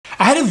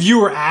I had a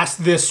viewer ask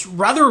this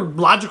rather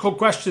logical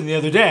question the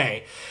other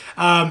day.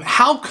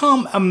 How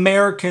come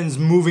Americans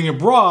moving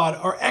abroad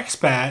are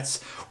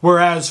expats,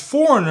 whereas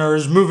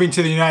foreigners moving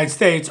to the United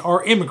States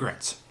are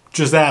immigrants?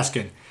 Just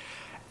asking.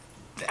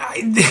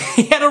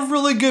 He had a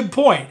really good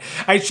point.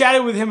 I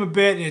chatted with him a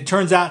bit, and it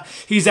turns out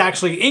he's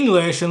actually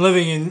English and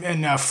living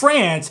in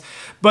France.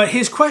 But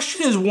his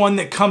question is one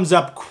that comes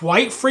up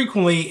quite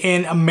frequently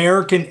in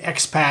American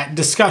expat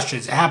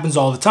discussions. It happens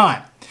all the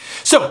time.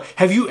 So,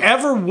 have you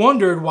ever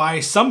wondered why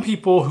some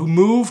people who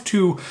move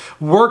to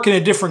work in a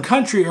different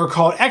country are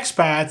called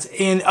expats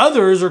and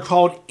others are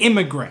called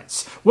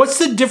immigrants? What's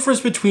the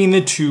difference between the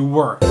two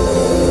words?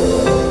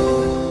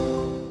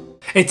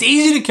 It's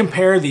easy to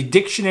compare the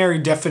dictionary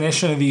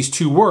definition of these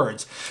two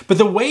words, but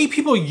the way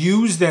people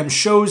use them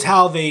shows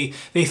how they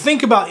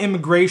think about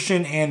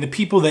immigration and the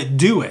people that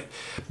do it.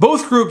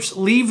 Both groups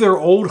leave their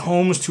old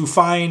homes to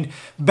find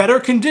better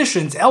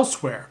conditions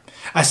elsewhere.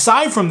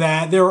 Aside from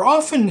that, there are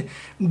often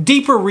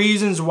deeper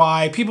reasons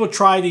why people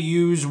try to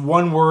use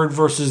one word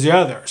versus the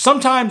other.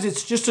 Sometimes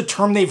it's just a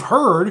term they've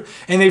heard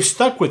and they've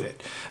stuck with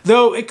it,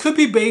 though it could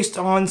be based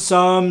on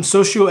some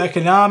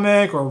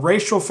socioeconomic or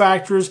racial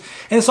factors,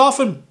 and it's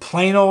often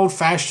plain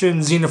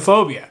old-fashioned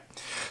xenophobia.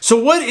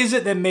 So what is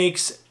it that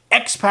makes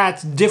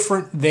expats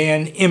different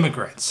than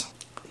immigrants?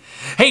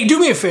 Hey, do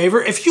me a favor,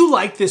 if you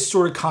like this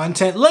sort of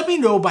content, let me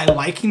know by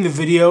liking the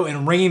video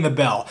and ringing the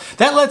bell.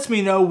 That lets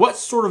me know what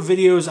sort of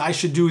videos I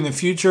should do in the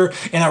future,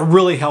 and it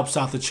really helps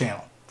out the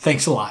channel.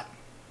 Thanks a lot.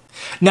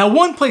 Now,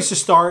 one place to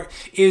start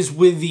is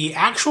with the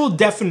actual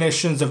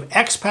definitions of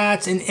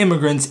expats and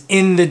immigrants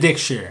in the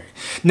dictionary.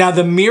 Now,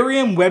 the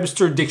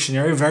Merriam-Webster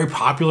dictionary, a very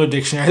popular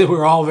dictionary that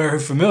we're all very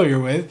familiar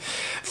with,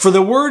 for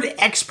the word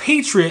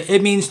expatriate,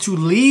 it means to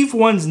leave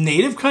one's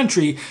native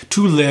country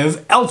to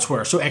live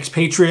elsewhere. So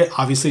expatriate,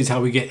 obviously, is how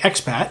we get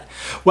expat,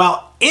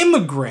 while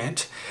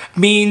immigrant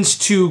means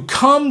to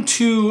come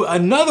to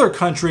another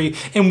country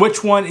in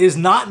which one is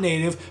not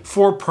native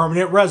for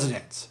permanent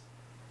residence.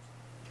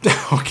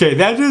 Okay,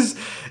 that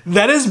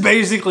is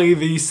basically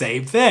the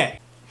same thing.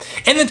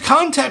 In the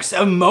context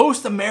of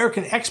most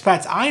American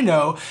expats I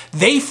know,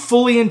 they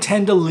fully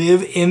intend to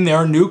live in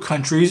their new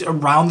countries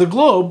around the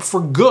globe for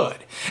good.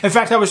 In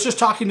fact, I was just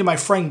talking to my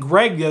friend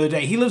Greg the other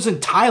day. He lives in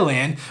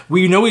Thailand.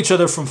 We know each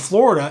other from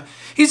Florida.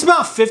 He's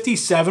about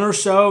 57 or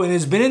so and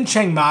has been in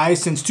Chiang Mai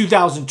since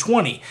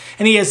 2020.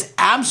 And he has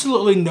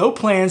absolutely no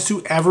plans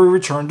to ever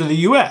return to the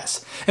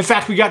US. In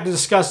fact, we got to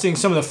discussing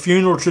some of the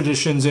funeral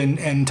traditions in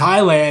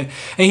Thailand,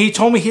 and he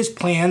told me his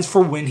plans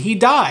for when he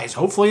dies,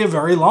 hopefully a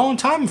very long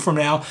time from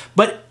now,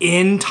 but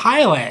in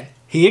Thailand.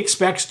 He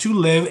expects to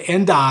live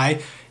and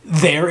die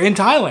there in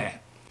Thailand.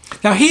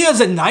 Now, he has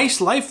a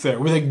nice life there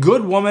with a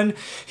good woman.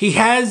 He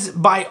has,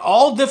 by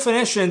all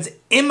definitions,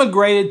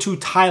 immigrated to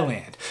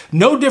Thailand,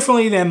 no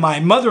differently than my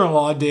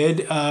mother-in-law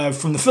did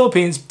from the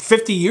Philippines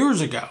 50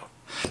 years ago.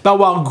 But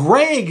while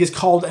Greg is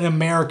called an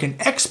American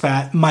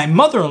expat, my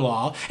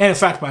mother-in-law, and in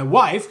fact my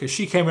wife, because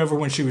she came over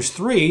when she was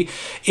 3,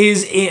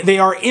 they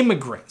are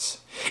immigrants.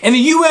 In the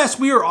U.S.,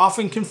 we are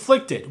often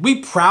conflicted.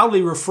 We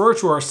proudly refer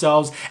to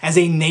ourselves as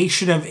a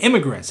nation of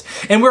immigrants,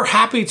 and we're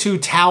happy to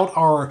tout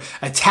our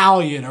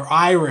Italian or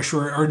Irish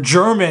or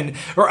German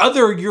or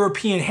other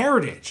European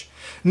heritage.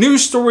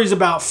 News stories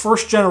about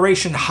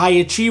first-generation high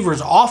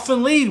achievers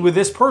often lead with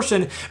this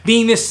person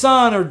being the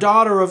son or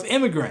daughter of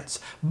immigrants.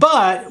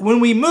 But when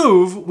we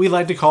move, we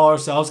like to call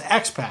ourselves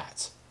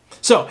expats.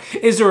 So,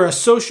 is there a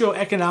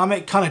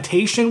socioeconomic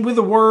connotation with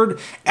the word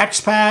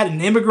expat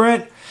and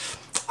immigrant?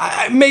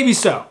 Maybe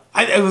so.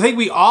 I think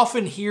we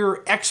often hear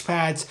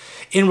expats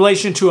in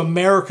relation to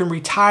American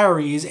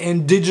retirees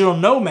and digital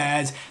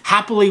nomads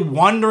happily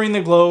wandering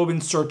the globe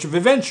in search of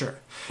adventure.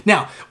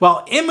 Now,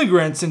 while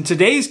immigrants in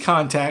today's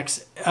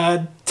context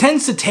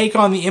tends to take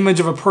on the image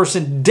of a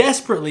person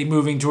desperately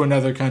moving to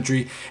another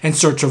country in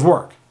search of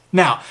work.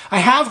 Now, I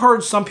have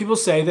heard some people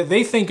say that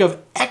they think of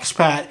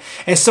expat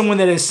as someone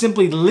that is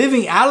simply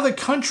living out of the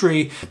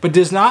country but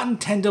does not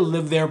intend to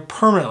live there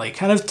permanently,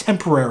 kind of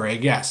temporary, I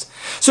guess.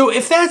 So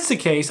if that's the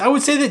case, I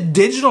would say that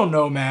digital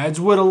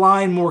nomads would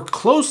align more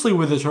closely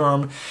with the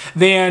term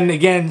than,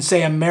 again,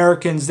 say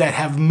Americans that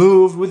have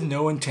moved with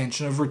no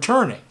intention of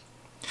returning.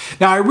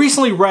 Now, I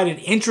recently read an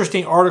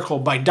interesting article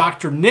by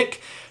Dr.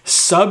 Nick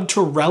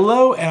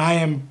Subtorello, and I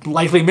am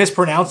likely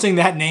mispronouncing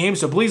that name,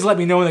 so please let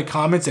me know in the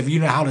comments if you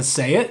know how to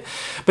say it.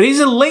 But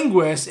he's a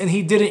linguist, and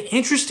he did an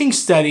interesting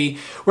study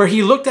where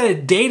he looked at a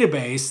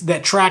database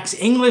that tracks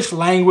English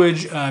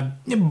language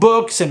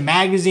books and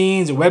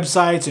magazines and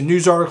websites and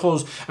news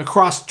articles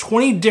across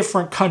 20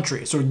 different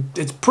countries, so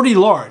it's pretty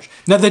large.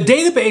 Now, the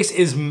database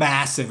is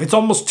massive. It's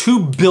almost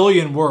 2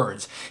 billion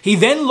words. He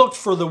then looked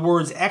for the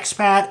words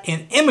expat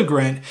and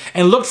immigrant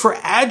and looked for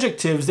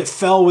adjectives that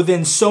fell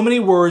within so many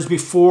words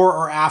before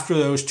or after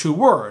those two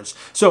words.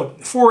 So,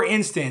 for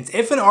instance,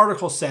 if an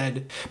article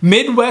said,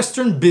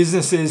 Midwestern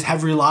businesses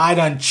have relied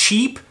on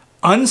cheap,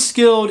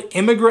 unskilled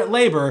immigrant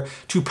labor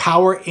to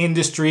power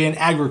industry and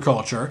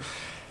agriculture,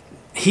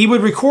 he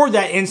would record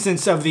that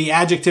instance of the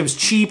adjectives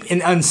cheap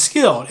and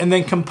unskilled and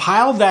then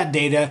compile that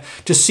data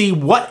to see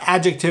what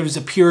adjectives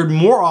appeared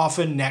more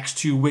often next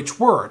to which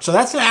word. So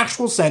that's an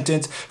actual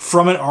sentence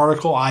from an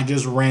article I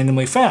just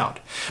randomly found.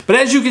 But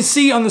as you can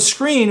see on the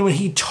screen, when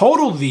he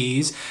totaled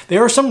these,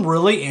 there are some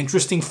really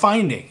interesting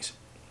findings.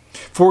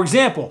 For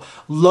example,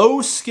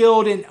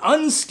 low-skilled and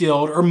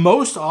unskilled are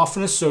most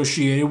often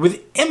associated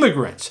with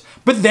immigrants,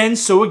 but then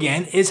so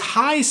again is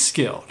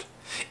high-skilled.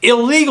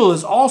 Illegal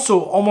is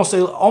also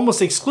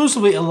almost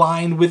exclusively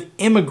aligned with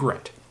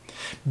immigrant.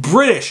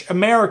 British,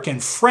 American,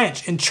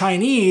 French, and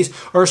Chinese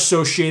are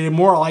associated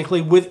more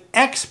likely with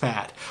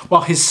expat,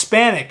 while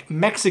Hispanic,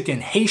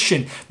 Mexican,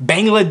 Haitian,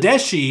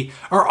 Bangladeshi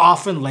are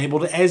often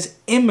labeled as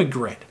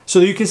immigrant. So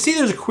you can see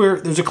there's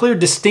a clear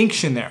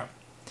distinction there.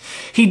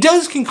 He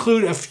does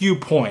conclude a few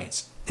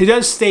points. He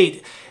does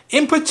state,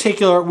 in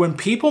particular, when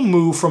people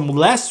move from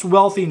less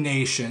wealthy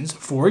nations,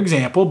 for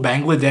example,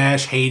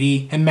 Bangladesh,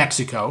 Haiti, and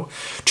Mexico,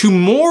 to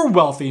more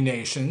wealthy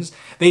nations,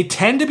 they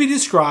tend to be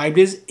described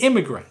as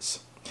immigrants.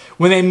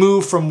 When they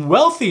move from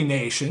wealthy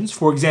nations,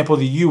 for example,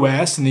 the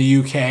US and the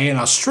UK and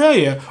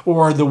Australia,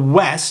 or the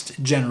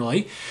West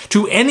generally,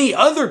 to any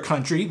other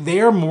country, they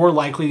are more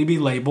likely to be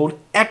labeled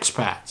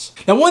expats.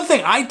 Now, one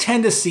thing I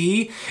tend to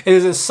see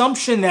is an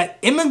assumption that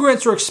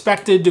immigrants are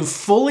expected to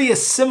fully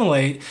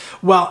assimilate,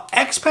 while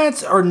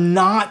expats are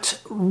not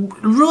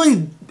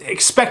really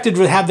expected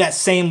to have that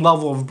same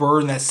level of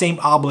burden, that same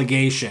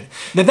obligation.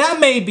 Now, that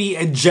may be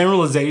a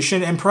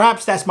generalization, and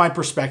perhaps that's my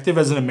perspective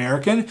as an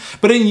American,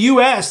 but in the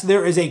US,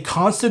 there is a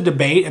constant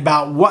debate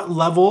about what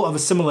level of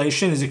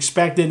assimilation is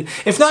expected,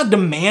 if not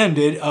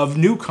demanded, of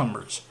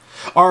newcomers.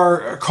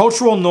 Are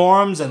cultural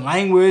norms and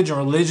language and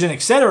religion,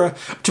 etc.,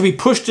 to be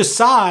pushed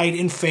aside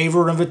in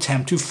favor of an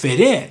attempt to fit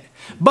in?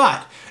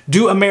 But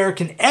do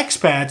American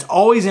expats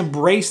always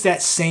embrace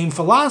that same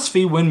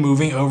philosophy when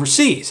moving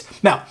overseas?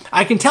 Now,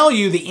 I can tell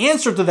you the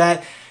answer to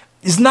that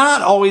is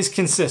not always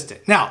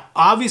consistent. Now,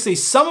 obviously,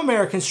 some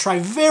Americans try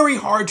very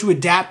hard to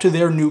adapt to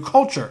their new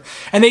culture,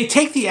 and they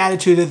take the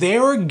attitude that they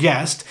are a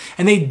guest,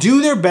 and they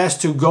do their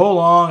best to go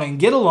along and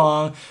get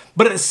along,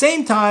 but at the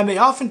same time, they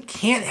often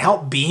can't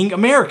help being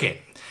American,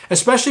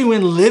 especially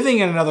when living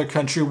in another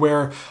country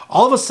where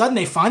all of a sudden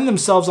they find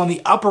themselves on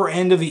the upper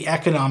end of the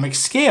economic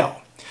scale.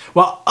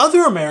 While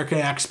other American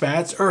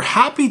expats are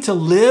happy to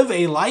live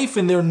a life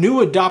in their new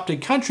adopted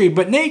country,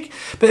 but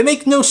they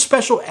make no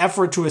special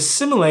effort to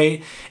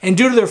assimilate, and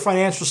due to their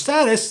financial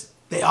status,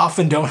 they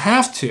often don't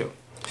have to.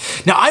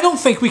 Now, I don't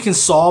think we can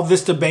solve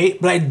this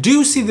debate, but I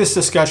do see this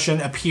discussion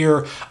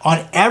appear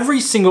on every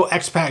single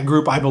expat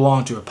group I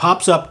belong to. It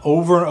pops up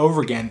over and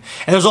over again,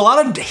 and there's a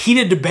lot of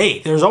heated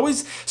debate. There's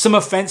always some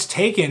offense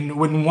taken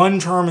when one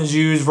term is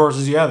used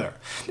versus the other.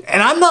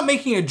 And I'm not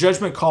making a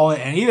judgment call on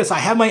any of this. I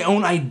have my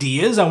own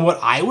ideas on what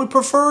I would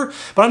prefer,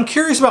 but I'm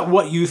curious about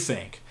what you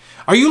think.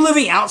 Are you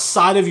living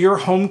outside of your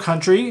home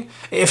country?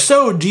 If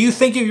so, do you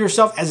think of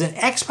yourself as an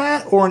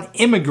expat or an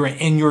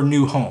immigrant in your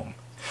new home?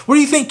 What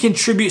do you think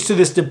contributes to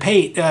this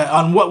debate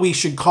on what we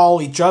should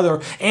call each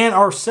other and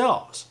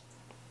ourselves?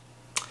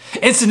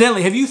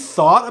 Incidentally, have you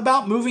thought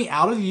about moving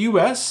out of the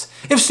US?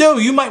 If so,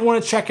 you might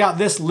want to check out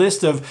this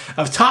list of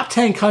top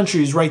 10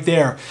 countries right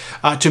there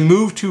to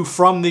move to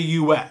from the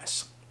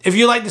US. If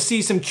you'd like to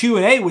see some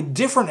Q&A with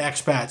different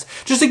expats,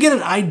 just to get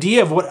an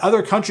idea of what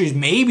other countries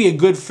may be a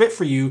good fit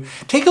for you,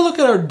 take a look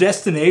at our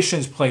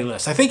destinations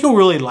playlist. I think you'll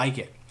really like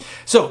it.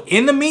 So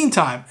in the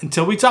meantime,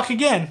 until we talk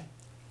again,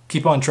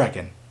 keep on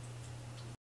trekking.